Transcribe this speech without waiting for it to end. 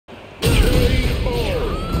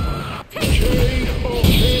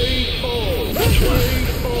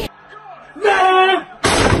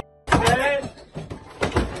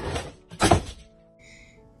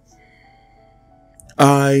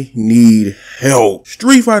I need help.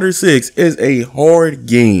 Street Fighter 6 is a hard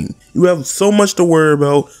game. You have so much to worry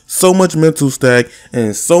about, so much mental stack,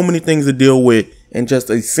 and so many things to deal with in just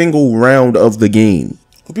a single round of the game.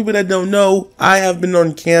 For people that don't know, I have been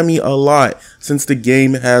on Cammy a lot since the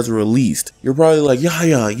game has released. You're probably like,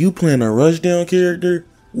 yeah, you playing a rushdown character?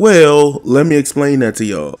 Well, let me explain that to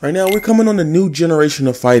y'all. Right now, we're coming on a new generation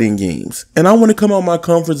of fighting games, and I want to come out my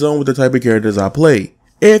comfort zone with the type of characters I play.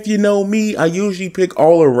 If you know me, I usually pick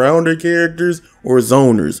all-arounder characters or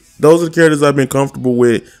zoners. Those are the characters I've been comfortable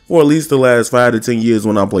with for at least the last 5 to 10 years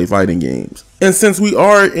when I play fighting games. And since we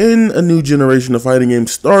are in a new generation of fighting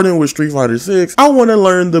games, starting with Street Fighter 6, I want to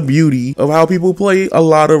learn the beauty of how people play a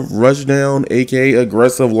lot of rushdown, aka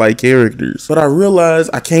aggressive-like characters. But I realize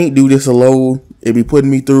I can't do this alone. It be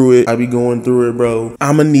putting me through it. I be going through it, bro.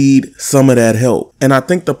 I'ma need some of that help. And I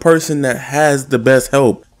think the person that has the best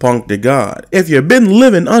help, PunkDaGod. If you've been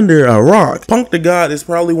living under a rock, PunkDaGod is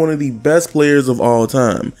probably one of the best players of all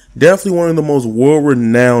time. Definitely one of the most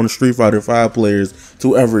world-renowned Street Fighter 5 players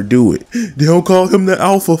to ever do it. They don't call him the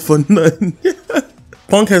Alpha for nothing.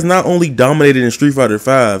 Punk has not only dominated in Street Fighter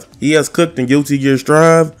 5, he has cooked in Guilty Gear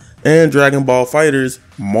Strive and Dragon Ball FighterZ,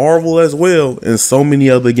 Marvel as well, and so many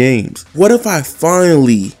other games. What if I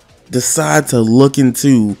finally decide to look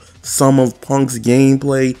into some of Punk's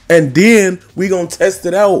gameplay, and then we gonna test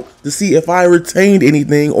it out to see if I retained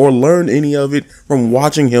anything or learned any of it from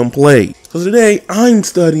watching him play. So today I'm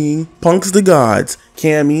studying PunkDaGod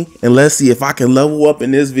Cammy, and let's see if I can level up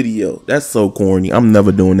in this video. That's so corny. I'm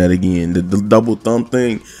never doing that again. The double thumb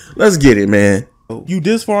thing. Let's get it, man. You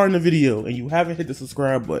this far in the video and you haven't hit the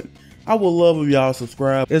subscribe button, I would love if y'all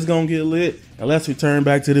subscribe. It's gonna get lit, and let's return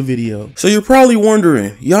back to the video. So you're probably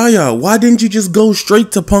wondering, Yaya, why didn't you just go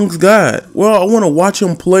straight to PunkDaGod? Well, I want to watch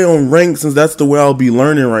him play on rank, since that's the way I'll be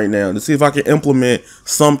learning right now, to see if I can implement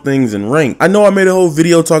some things in rank. I know I made a whole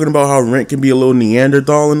video talking about how rank can be a little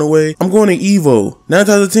Neanderthal in a way. I'm going to EVO. 9 times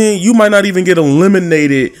out of 10, you might not even get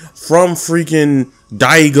eliminated from freaking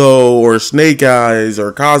Daigo or Snake Eyes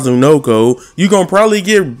or Kazunoko. You gonna probably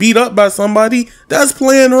get beat up by somebody that's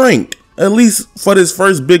playing ranked, at least for this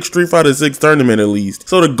first big Street Fighter 6 tournament at least.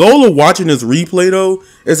 So the goal of watching this replay though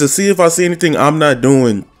is to see if I see anything I'm not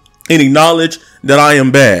doing, any knowledge that I am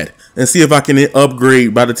bad, and see if I can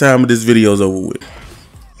upgrade by the time this video is over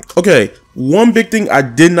with. Okay, one big thing I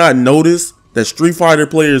did not notice that Street Fighter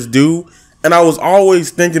players do, and I was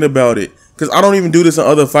always thinking about it because I don't even do this in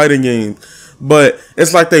other fighting games, but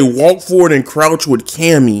it's like they walk forward and crouch with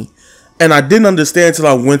Cammy. And I didn't understand until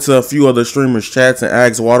I went to a few other streamers' chats and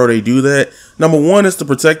asked why do they do that. Number one is to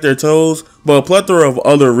protect their toes, but a plethora of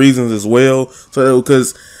other reasons as well. So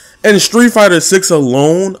because in Street Fighter 6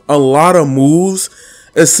 alone, a lot of moves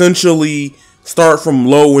essentially start from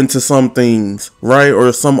low into some things, right?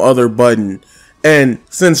 Or some other button. And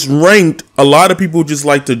since ranked, a lot of people just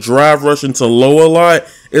like to drive rush into low a lot.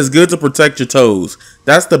 It's good to protect your toes.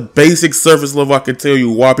 That's the basic surface level I can tell you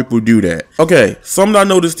why people do that. Okay, something I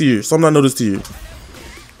noticed here.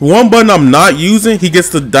 One button I'm not using, he gets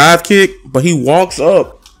the dive kick, but he walks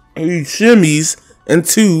up, he shimmies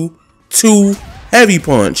into 2 heavy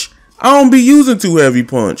punch. I don't be using 2 heavy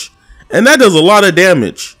punch, and that does a lot of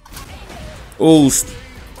damage. Oh,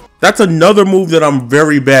 that's another move that I'm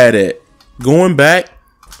very bad at. Going back,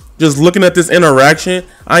 just looking at this interaction,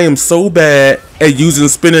 I am so bad at using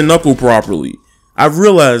spinning knuckle properly. I've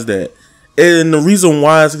realized that. And the reason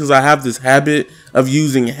why is because I have this habit of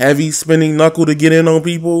using heavy spinning knuckle to get in on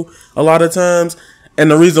people a lot of times. And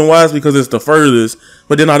the reason why is because it's the furthest,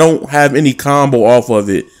 but then I don't have any combo off of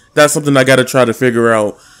it. That's something I got to try to figure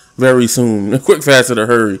out very soon. Quick, fast, in a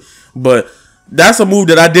hurry. But that's a move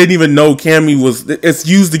that I didn't even know Cammy was. It's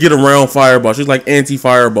used to get around fireball. She's like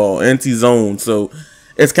anti-fireball, anti-zone. So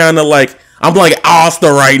it's kind of like I'm like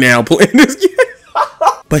Asta right now playing this game.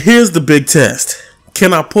 But here's the big test.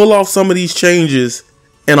 Can I pull off some of these changes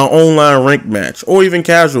in an online ranked match or even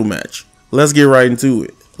casual match? Let's get right into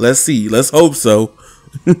it. Let's see. Let's hope so.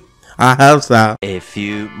 I hope so. A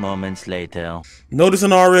few moments later.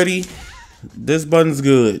 Noticing already, this button's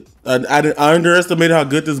good. I underestimated how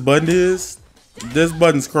good this button is. This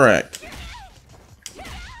button's cracked.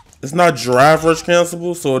 It's not drive rush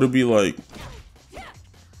cancelable, so it'll be like.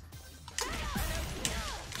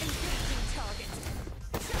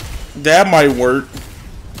 That might work,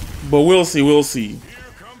 but we'll see.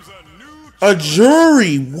 A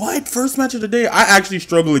jury? What? First match of the day? I actually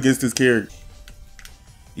struggle against this character.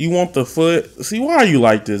 You want the foot? See, why are you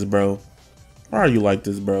like this, bro? Why are you like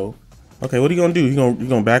this, bro? Okay, what are you gonna do? You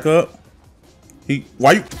gonna back up?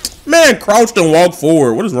 Why you? Man, crouched and walk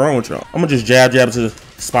forward. What is wrong with y'all? I'm gonna just jab to the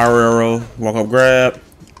spiral arrow, walk up, grab.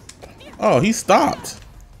 Oh, he stopped.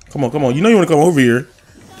 Come on, come on. You know you want to come over here.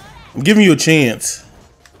 I'm giving you a chance.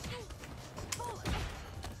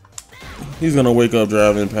 He's gonna wake up,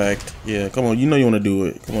 drive impact. Yeah, come on. You know you want to do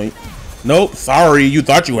it. Come on. Nope. Sorry. You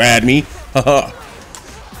thought you had me. Haha.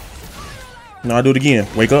 No, I'll do it again.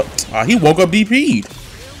 Wake up. He woke up DP'd.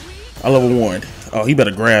 I level 1. Oh, he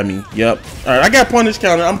better grab me. Yep. All right, I got punish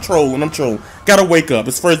counter. I'm trolling. Gotta wake up.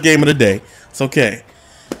 It's first game of the day. It's okay.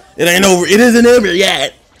 It ain't over. It isn't over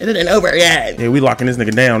yet. It isn't over yet. Yeah, we locking this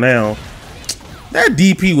nigga down now. That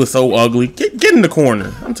DP was so ugly. Get in the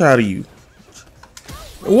corner. I'm tired of you.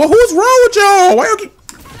 Well, what's wrong with y'all? Why y'all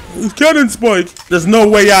keep cannon spike? There's no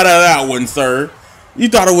way out of that one, sir. You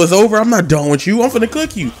thought it was over? I'm not done with you. I'm finna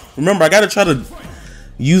cook you. Remember, I gotta try to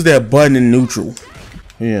use that button in neutral.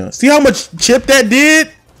 Yeah. See how much chip that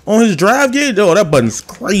did on his drive gauge? Oh, that button's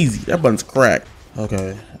crazy. That button's cracked.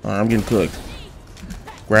 Okay. All right, I'm getting cooked.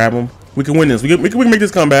 Grab him. We can win this. We can make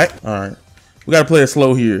this comeback. All right. We gotta play it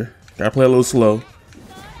slow here. Gotta play a little slow.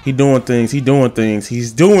 He doing things. He's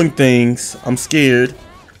doing things. I'm scared.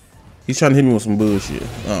 He's trying to hit me with some bullshit.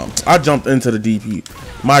 I jumped into the DP.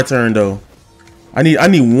 My turn though. I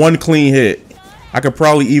need one clean hit. I could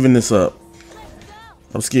probably even this up.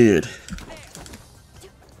 I'm scared.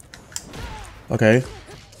 Okay.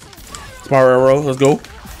 Spiral arrow. Let's go. All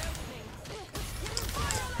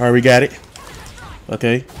right, we got it.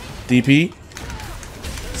 Okay. DP.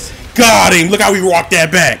 Got him. Look how we walked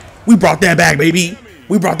that back. We brought that back, baby.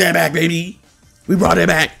 We brought that back, baby. We brought it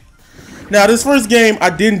back. Now, this first game, I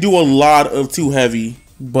didn't do a lot of too heavy,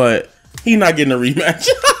 but he not getting a rematch.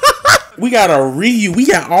 We got a Ryu. We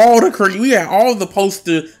got all the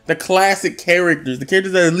poster, the classic characters, the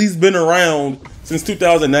characters that at least been around since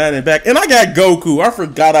 2009 and back. And I got Goku. I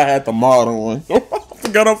forgot I had the mod on. I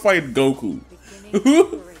forgot I'm fighting Goku.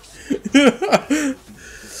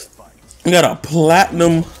 We got a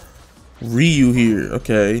platinum Ryu here.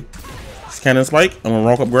 Okay. It's cannon spike. I'm gonna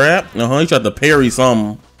rock up grab. He tried to parry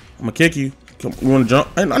something. I'm gonna kick you. Come, you wanna jump?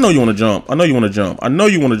 I know you wanna jump. I know you wanna jump. I know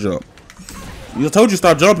you wanna jump. I told you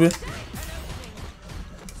stop jumping.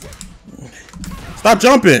 Stop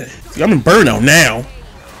jumping. See, I'm in burnout now.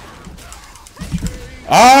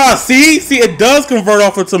 See, it does convert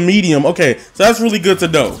off into medium. Okay, so that's really good to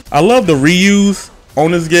know. I love the reuse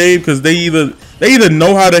on this game because they either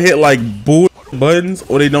know how to hit like bull buttons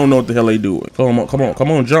or they don't know what the hell they doing. Come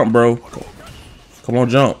on, jump, bro. Come on,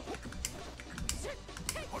 jump.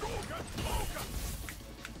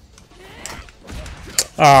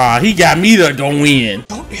 He got me to go in.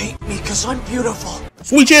 Don't hate me because I'm beautiful.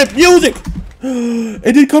 Sweet champ music.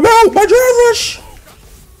 It didn't come out. My drive rush.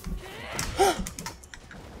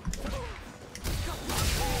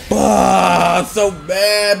 So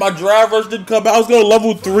bad. My drive rush didn't come out. I was going to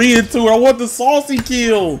level 3 and 2. I want the saucy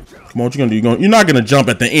kill. Come on, what you gonna do? You're not gonna jump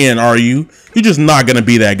at the end, are you? You're just not gonna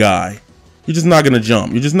be that guy. You're just not gonna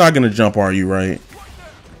jump. You're just not gonna jump, are you? Right?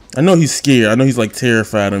 I know he's scared. I know he's like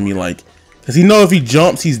terrified of me, like, cause he knows if he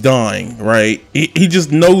jumps, he's dying. Right? He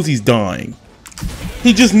just knows he's dying.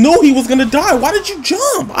 He just knew he was gonna die. Why did you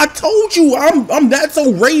jump? I told you, I'm that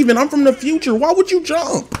so Raven. I'm from the future. Why would you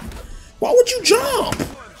jump? Why would you jump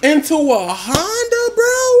into a Honda,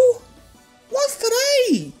 bro? What's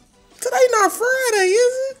today? Today not Friday,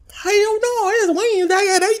 is it? Hell no, it's Wednesday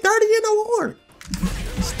at 8:30 in the morning.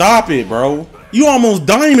 Stop it, bro. You almost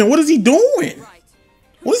diamond. What is he doing?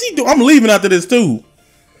 What is he doing? I'm leaving after this too.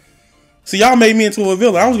 See, y'all made me into a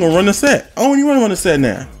villain. I was gonna run the set. I don't even want to run the set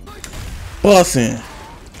now. Bussin'.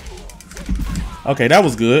 Okay, that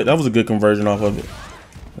was good. That was a good conversion off of it.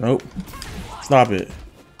 Nope. Stop it.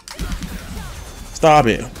 Stop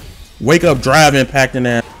it. Wake up, drive impacting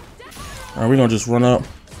that. All right, we're gonna just run up.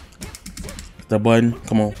 That button.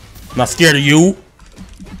 Come on. I'm not scared of you.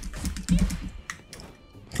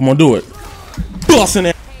 Come on, do it. Bussin'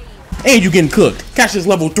 it. And you getting cooked. Catch this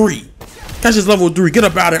level 3. Catch this level 3. Get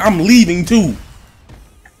up out of it. I'm leaving too.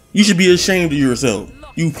 You should be ashamed of yourself.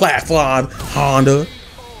 You platform Honda.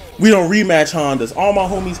 We don't rematch Hondas. All my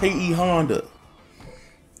homies hate E Honda.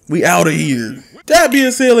 We out of here. That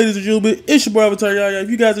being said, ladies and gentlemen, it's your boy Avataryaya. If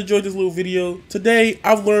you guys enjoyed this little video, today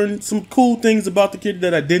I've learned some cool things about the kid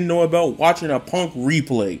that I didn't know about watching a Punk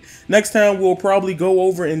replay. Next time we'll probably go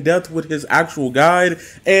over in depth with his actual guide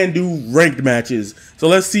and do ranked matches. So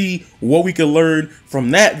let's see what we can learn from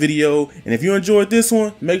that video. And if you enjoyed this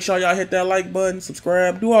one, make sure y'all hit that like button,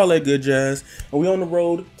 subscribe, do all that good jazz. And we on the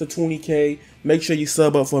road to 20K. Make sure you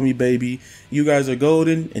sub up for me, baby. You guys are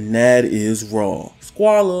golden, and that is raw.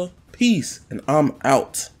 Squalla. Peace, and I'm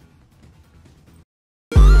out.